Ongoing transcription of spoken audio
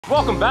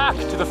Welcome back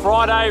to the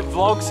Friday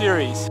vlog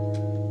series.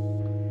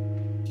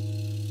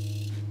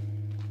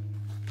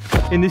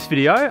 In this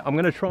video, I'm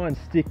going to try and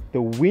stick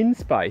the wind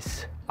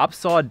space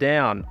upside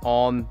down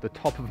on the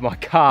top of my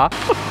car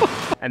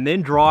and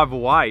then drive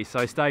away,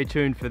 so stay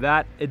tuned for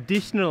that.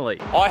 Additionally,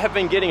 I have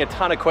been getting a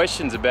ton of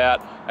questions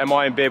about am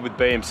I in bed with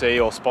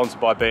BMC or sponsored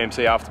by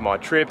BMC after my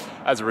trip.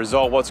 As a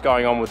result, what's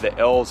going on with the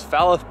Elves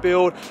Falath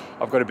build.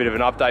 I've got a bit of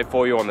an update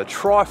for you on the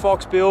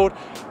Trifox build,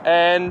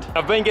 and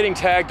I've been getting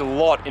tagged a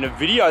lot in a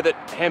video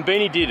that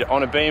Hambini did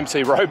on a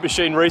BMC road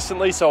machine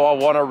recently, so I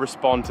want to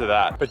respond to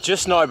that. But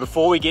just know,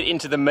 before we get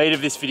into the meat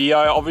of this video,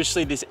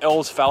 obviously this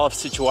Elves Falath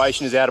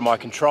situation is out of my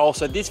control,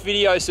 so this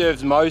video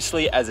serves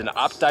mostly as an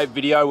update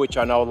video, which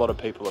I know a lot of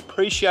people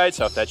appreciate,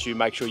 so if that's you,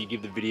 make sure you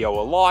give the video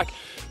a like.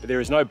 But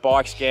there is no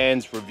bike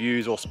scans,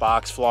 reviews, or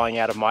sparks flying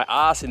out of my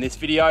ass in this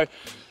video,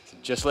 so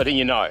just letting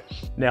you know.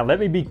 Now let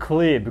me be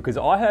clear, because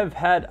I have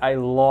had a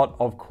lot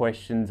of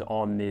questions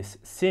on this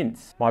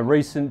since my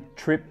recent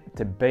trip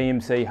to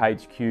BMC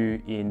HQ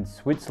in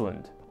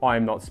Switzerland. I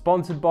am not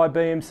sponsored by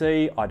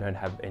BMC, I don't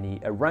have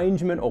any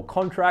arrangement or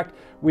contract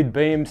with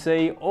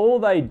BMC. All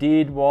they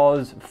did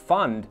was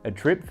fund a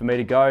trip for me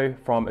to go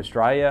from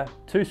Australia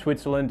to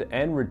Switzerland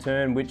and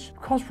return, which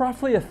cost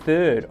roughly a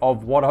third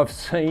of what I've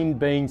seen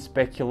being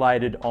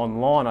speculated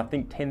online. I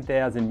think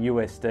 10,000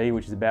 USD,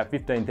 which is about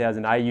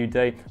 15,000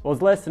 AUD,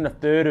 was less than a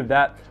third of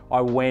that.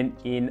 I went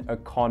in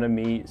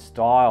economy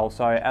style.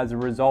 So as a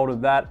result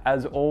of that,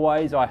 as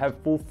always, I have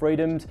full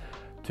freedoms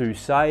to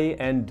say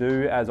and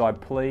do as I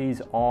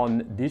please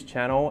on this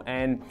channel.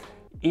 And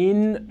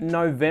in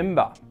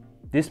November,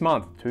 this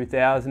month,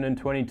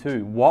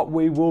 2022, what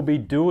we will be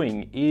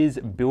doing is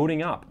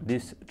building up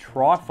this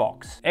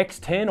Trifox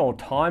X10 or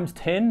times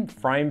 10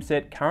 frame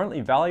set, currently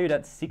valued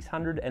at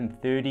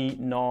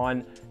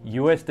 639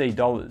 USD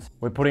dollars.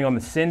 We're putting on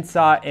the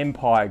Sensor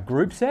Empire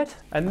group set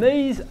and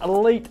these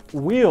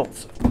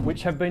Elitewheels,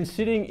 which have been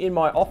sitting in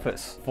my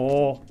office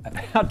for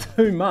about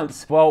 2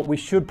 months. Well, we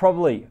should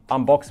probably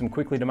unbox them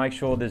quickly to make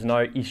sure there's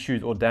no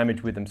issues or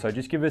damage with them. So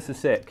just give us a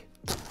sec.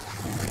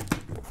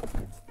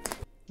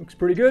 Looks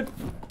pretty good.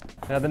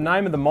 Now the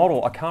name of the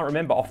model, I can't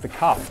remember off the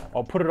cuff.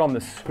 I'll put it on the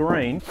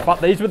screen,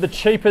 but these were the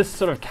cheapest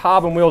sort of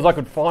carbon wheels I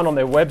could find on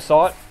their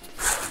website.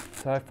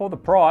 So for the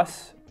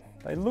price,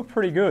 they look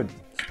pretty good.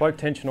 Spoke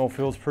tension all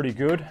feels pretty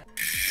good.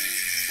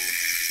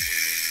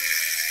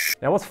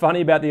 Now what's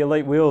funny about the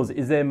Elitewheels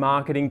is their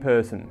marketing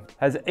person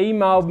has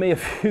emailed me a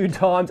few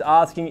times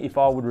asking if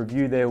I would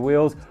review their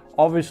wheels.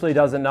 Obviously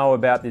doesn't know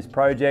about this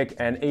project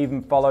and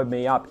even followed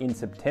me up in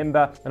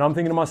September. And I'm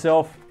thinking to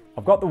myself,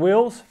 I've got the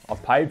wheels,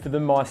 I've paid for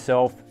them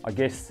myself. I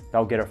guess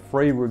they'll get a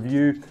free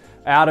review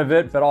out of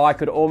it, but I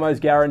could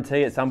almost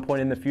guarantee at some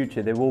point in the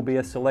future there will be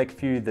a select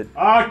few that...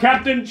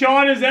 Captain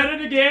China's at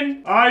it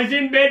again. He's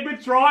in bed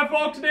with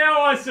Trifox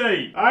now, I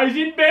see. He's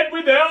in bed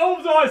with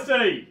Elves, I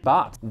see.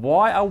 But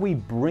why are we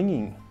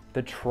bringing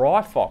the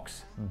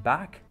Trifox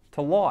back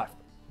to life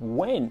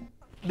when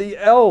the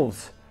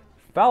Elves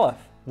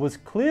Falath was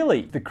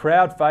clearly the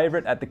crowd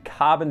favourite at the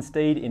Carbon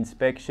Steed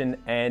inspection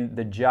and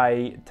the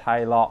J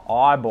Taylor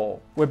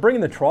eyeball? We're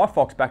bringing the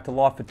Trifox back to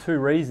life for two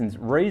reasons.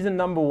 Reason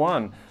number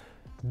one,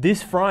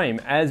 this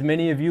frame, as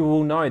many of you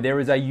will know, there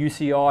is a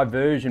UCI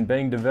version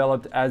being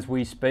developed as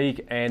we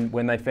speak, and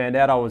when they found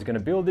out I was going to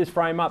build this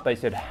frame up, they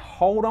said,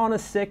 hold on a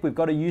sec, we've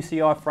got a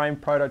UCI frame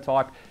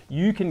prototype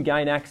you can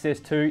gain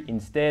access to.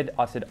 Instead,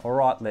 I said, all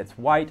right, let's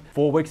wait.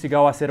 4 weeks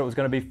ago, I said it was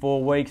going to be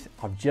 4 weeks.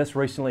 I've just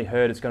recently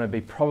heard it's going to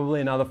be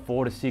probably another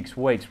 4 to 6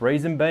 weeks.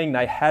 Reason being,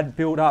 they had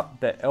built up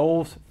the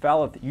Elves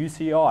Falath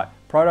UCI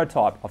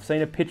prototype. I've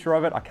seen a picture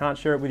of it. I can't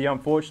share it with you,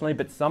 unfortunately,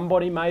 but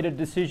somebody made a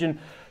decision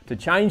to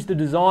change the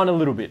design a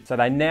little bit. So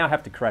they now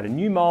have to create a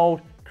new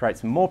mold, create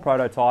some more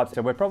prototypes.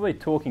 So we're probably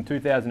talking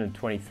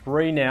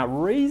 2023 now.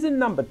 Reason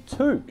number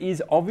two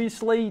is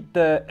obviously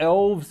the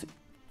Elves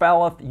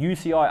Falath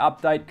UCI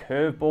update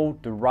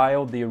curveball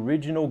derailed the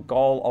original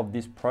goal of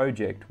this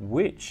project,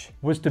 which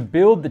was to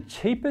build the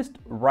cheapest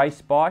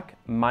race bike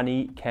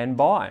money can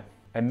buy.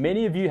 And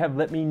many of you have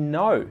let me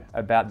know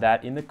about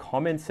that in the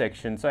comment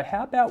section. So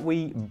how about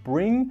we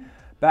bring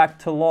back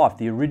to life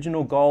the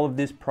original goal of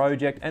this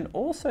project and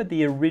also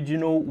the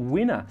original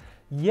winner?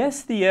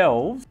 Yes, the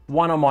Elves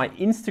won on my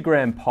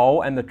Instagram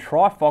poll and the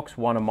Trifox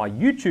won on my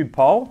YouTube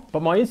poll,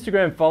 but my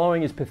Instagram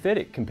following is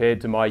pathetic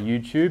compared to my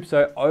YouTube.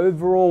 So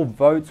overall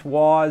votes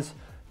wise,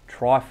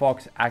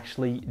 Trifox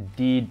actually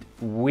did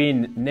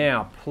win.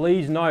 Now,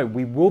 please know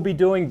we will be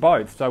doing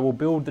both. So we'll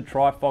build the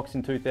Trifox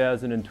in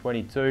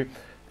 2022.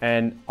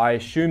 And I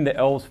assume the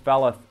Elves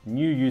Falath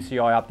new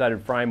UCI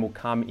updated frame will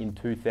come in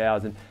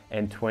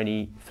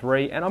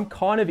 2023. And I'm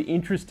kind of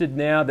interested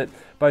now that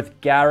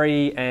both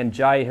Gary and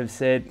Jay have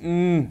said,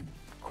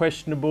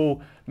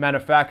 questionable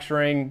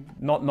manufacturing,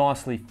 not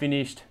nicely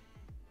finished.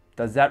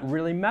 Does that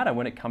really matter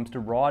when it comes to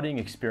riding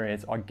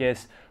experience? I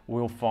guess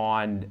we'll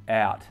find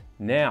out.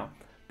 Now,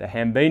 the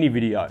Hambini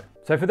video.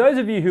 So for those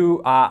of you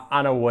who are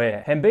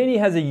unaware, Hambini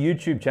has a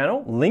YouTube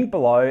channel, link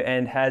below,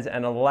 and has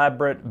an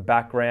elaborate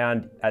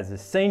background as a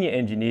senior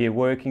engineer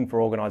working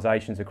for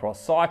organisations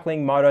across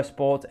cycling,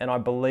 motorsports, and I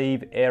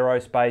believe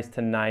aerospace,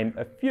 to name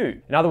a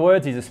few. In other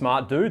words, he's a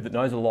smart dude that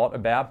knows a lot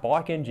about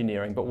bike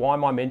engineering. But why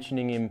am I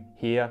mentioning him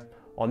here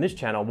on this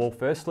channel? Well,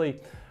 firstly,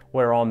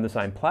 we're on the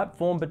same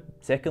platform, but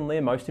secondly,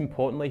 and most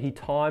importantly, he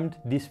timed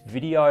this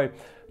video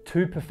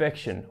to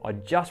perfection. I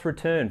just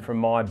returned from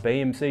my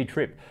BMC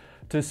trip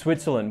to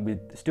Switzerland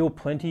with still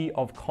plenty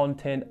of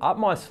content up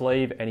my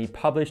sleeve, and he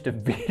published a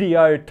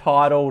video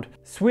titled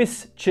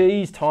Swiss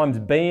Cheese times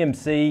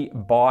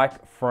BMC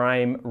Bike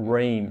Frame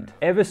Reamed.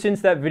 Ever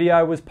since that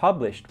video was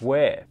published,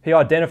 where he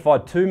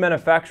identified 2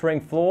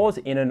 manufacturing flaws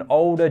in an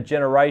older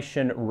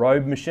generation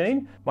road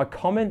machine, my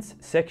comments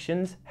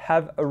sections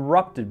have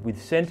erupted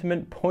with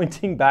sentiment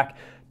pointing back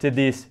to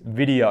this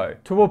video,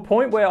 to a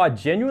point where I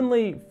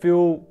genuinely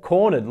feel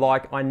cornered,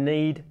 like I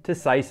need to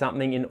say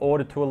something in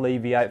order to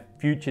alleviate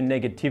future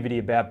negativity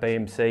about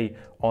BMC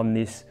on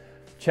this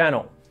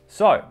channel.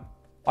 So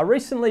I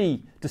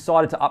recently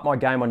decided to up my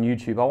game on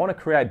YouTube. I want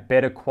to create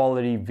better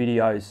quality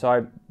videos.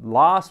 So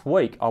last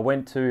week I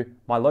went to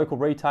my local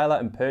retailer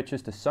and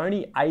purchased a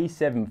Sony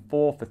A7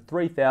 IV for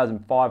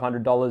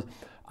 $3,500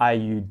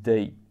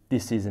 AUD.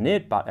 This isn't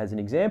it, but as an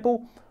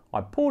example, I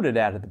pulled it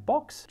out of the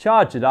box,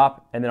 charged it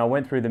up, and then I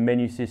went through the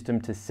menu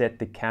system to set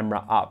the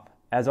camera up.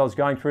 As I was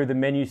going through the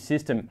menu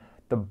system,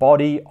 the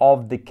body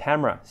of the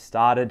camera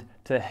started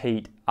to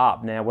heat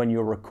up. Now, when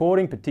you're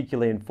recording,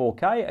 particularly in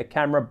 4K, a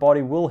camera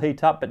body will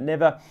heat up, but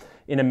never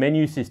in a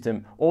menu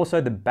system.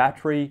 Also, the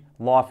battery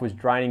life was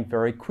draining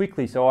very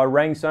quickly, so I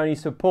rang Sony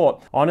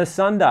support on a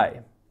Sunday,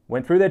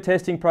 went through their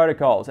testing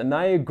protocols, and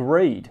they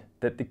agreed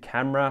that the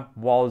camera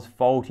was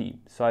faulty.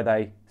 So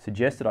they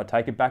suggested I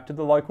take it back to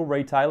the local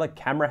retailer,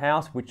 Camera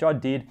House, which I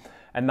did,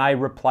 and they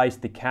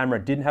replaced the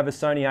camera. Didn't have a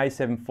Sony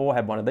A7 IV,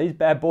 had one of these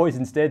bad boys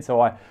instead, so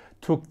I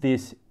took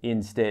this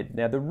instead.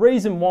 Now, the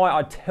reason why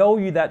I tell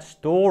you that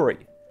story,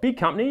 big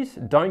companies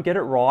don't get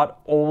it right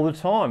all the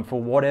time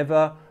for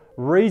whatever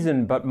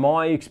reason, but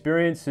my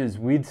experiences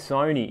with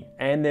Sony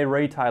and their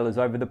retailers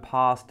over the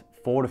past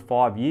 4 to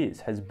 5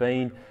 years has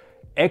been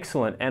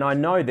excellent, and I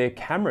know their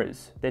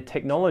cameras, their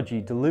technology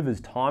delivers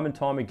time and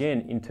time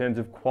again in terms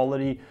of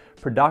quality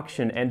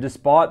production. And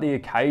despite the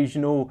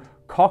occasional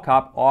cock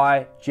up,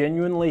 I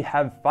genuinely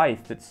have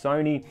faith that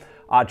Sony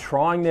are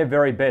trying their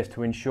very best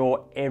to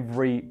ensure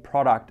every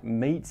product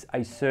meets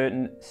a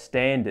certain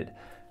standard.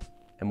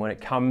 And when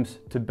it comes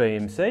to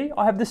BMC,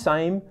 I have the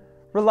same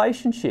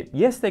relationship.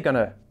 Yes, they're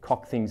gonna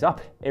cock things up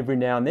every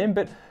now and then,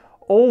 but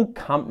all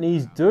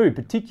companies do,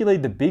 particularly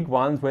the big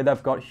ones where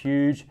they've got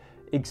huge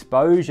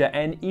exposure.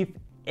 And if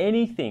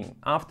anything,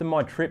 after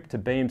my trip to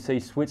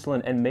BMC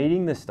Switzerland and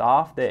meeting the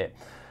staff there,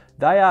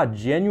 they are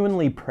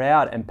genuinely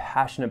proud and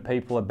passionate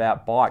people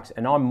about bikes,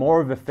 and I'm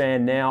more of a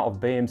fan now of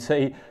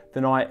BMC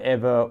than I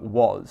ever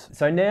was.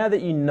 So now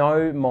that you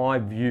know my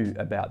view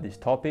about this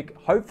topic,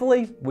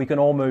 hopefully we can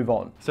all move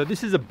on. So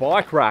this is a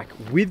bike rack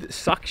with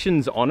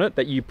suctions on it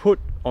that you put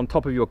on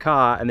top of your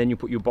car, and then you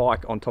put your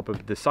bike on top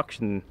of the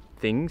suction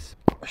things.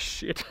 Oh,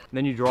 shit. And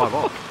then you drive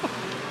off.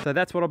 So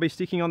that's what I'll be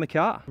sticking on the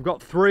car. We've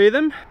got 3 of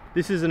them.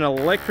 This is an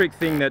electric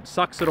thing that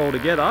sucks it all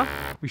together.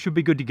 We should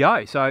be good to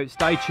go, so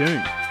stay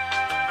tuned.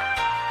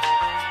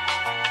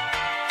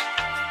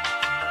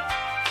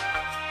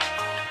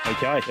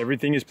 Okay,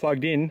 everything is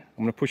plugged in.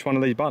 I'm gonna push one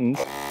of these buttons.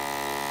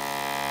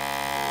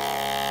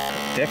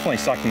 Definitely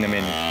sucking them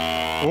in.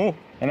 Oh,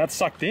 and that's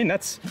sucked in.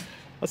 That's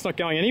not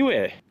going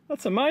anywhere.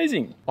 That's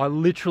amazing. I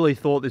literally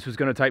thought this was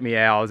gonna take me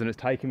hours, and it's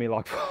taken me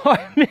like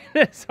 5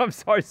 minutes. I'm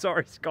so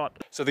sorry,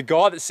 Scott. So the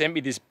guy that sent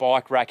me this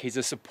bike rack, he's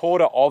a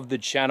supporter of the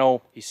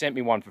channel. He sent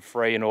me one for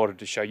free in order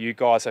to show you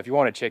guys. So if you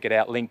wanna check it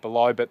out, link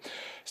below. But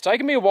it's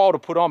taken me a while to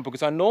put on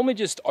because I normally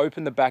just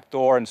open the back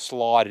door and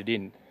slide it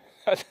in.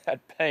 That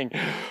being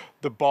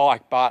the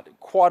bike, but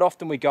quite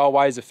often we go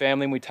away as a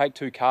family and we take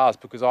 2 cars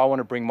because I want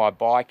to bring my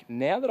bike.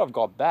 Now that I've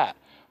got that,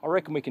 I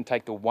reckon we can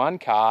take the 1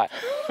 car.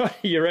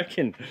 You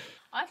reckon?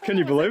 I thought can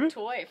you believe it?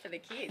 Toy for the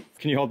kids.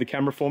 Can you hold the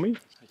camera for me?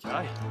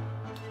 Okay.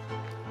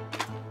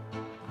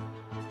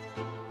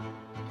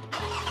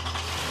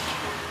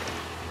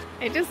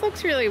 It just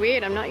looks really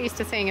weird. I'm not used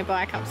to seeing a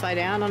bike upside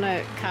down on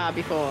a car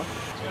before.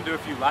 Just gonna do a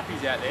few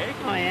lappies out there.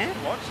 Oh yeah?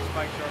 Just watch, just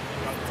make sure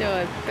everything goes. Do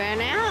a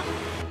burnout.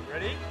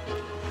 Ready?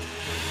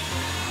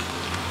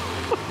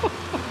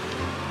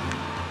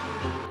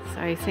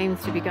 So he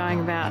seems to be going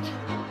about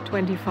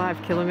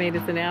 25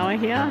 kilometers an hour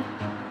here.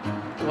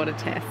 What a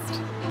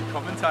test.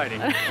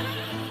 Commentating.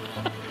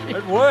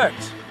 It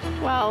worked.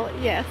 Well,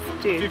 yes,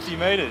 dude. 50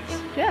 metres.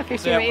 Yeah, 50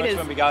 See how it works metres.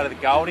 when we go to the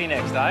Goldie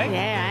next, eh?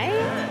 Yeah, eh?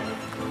 Yeah.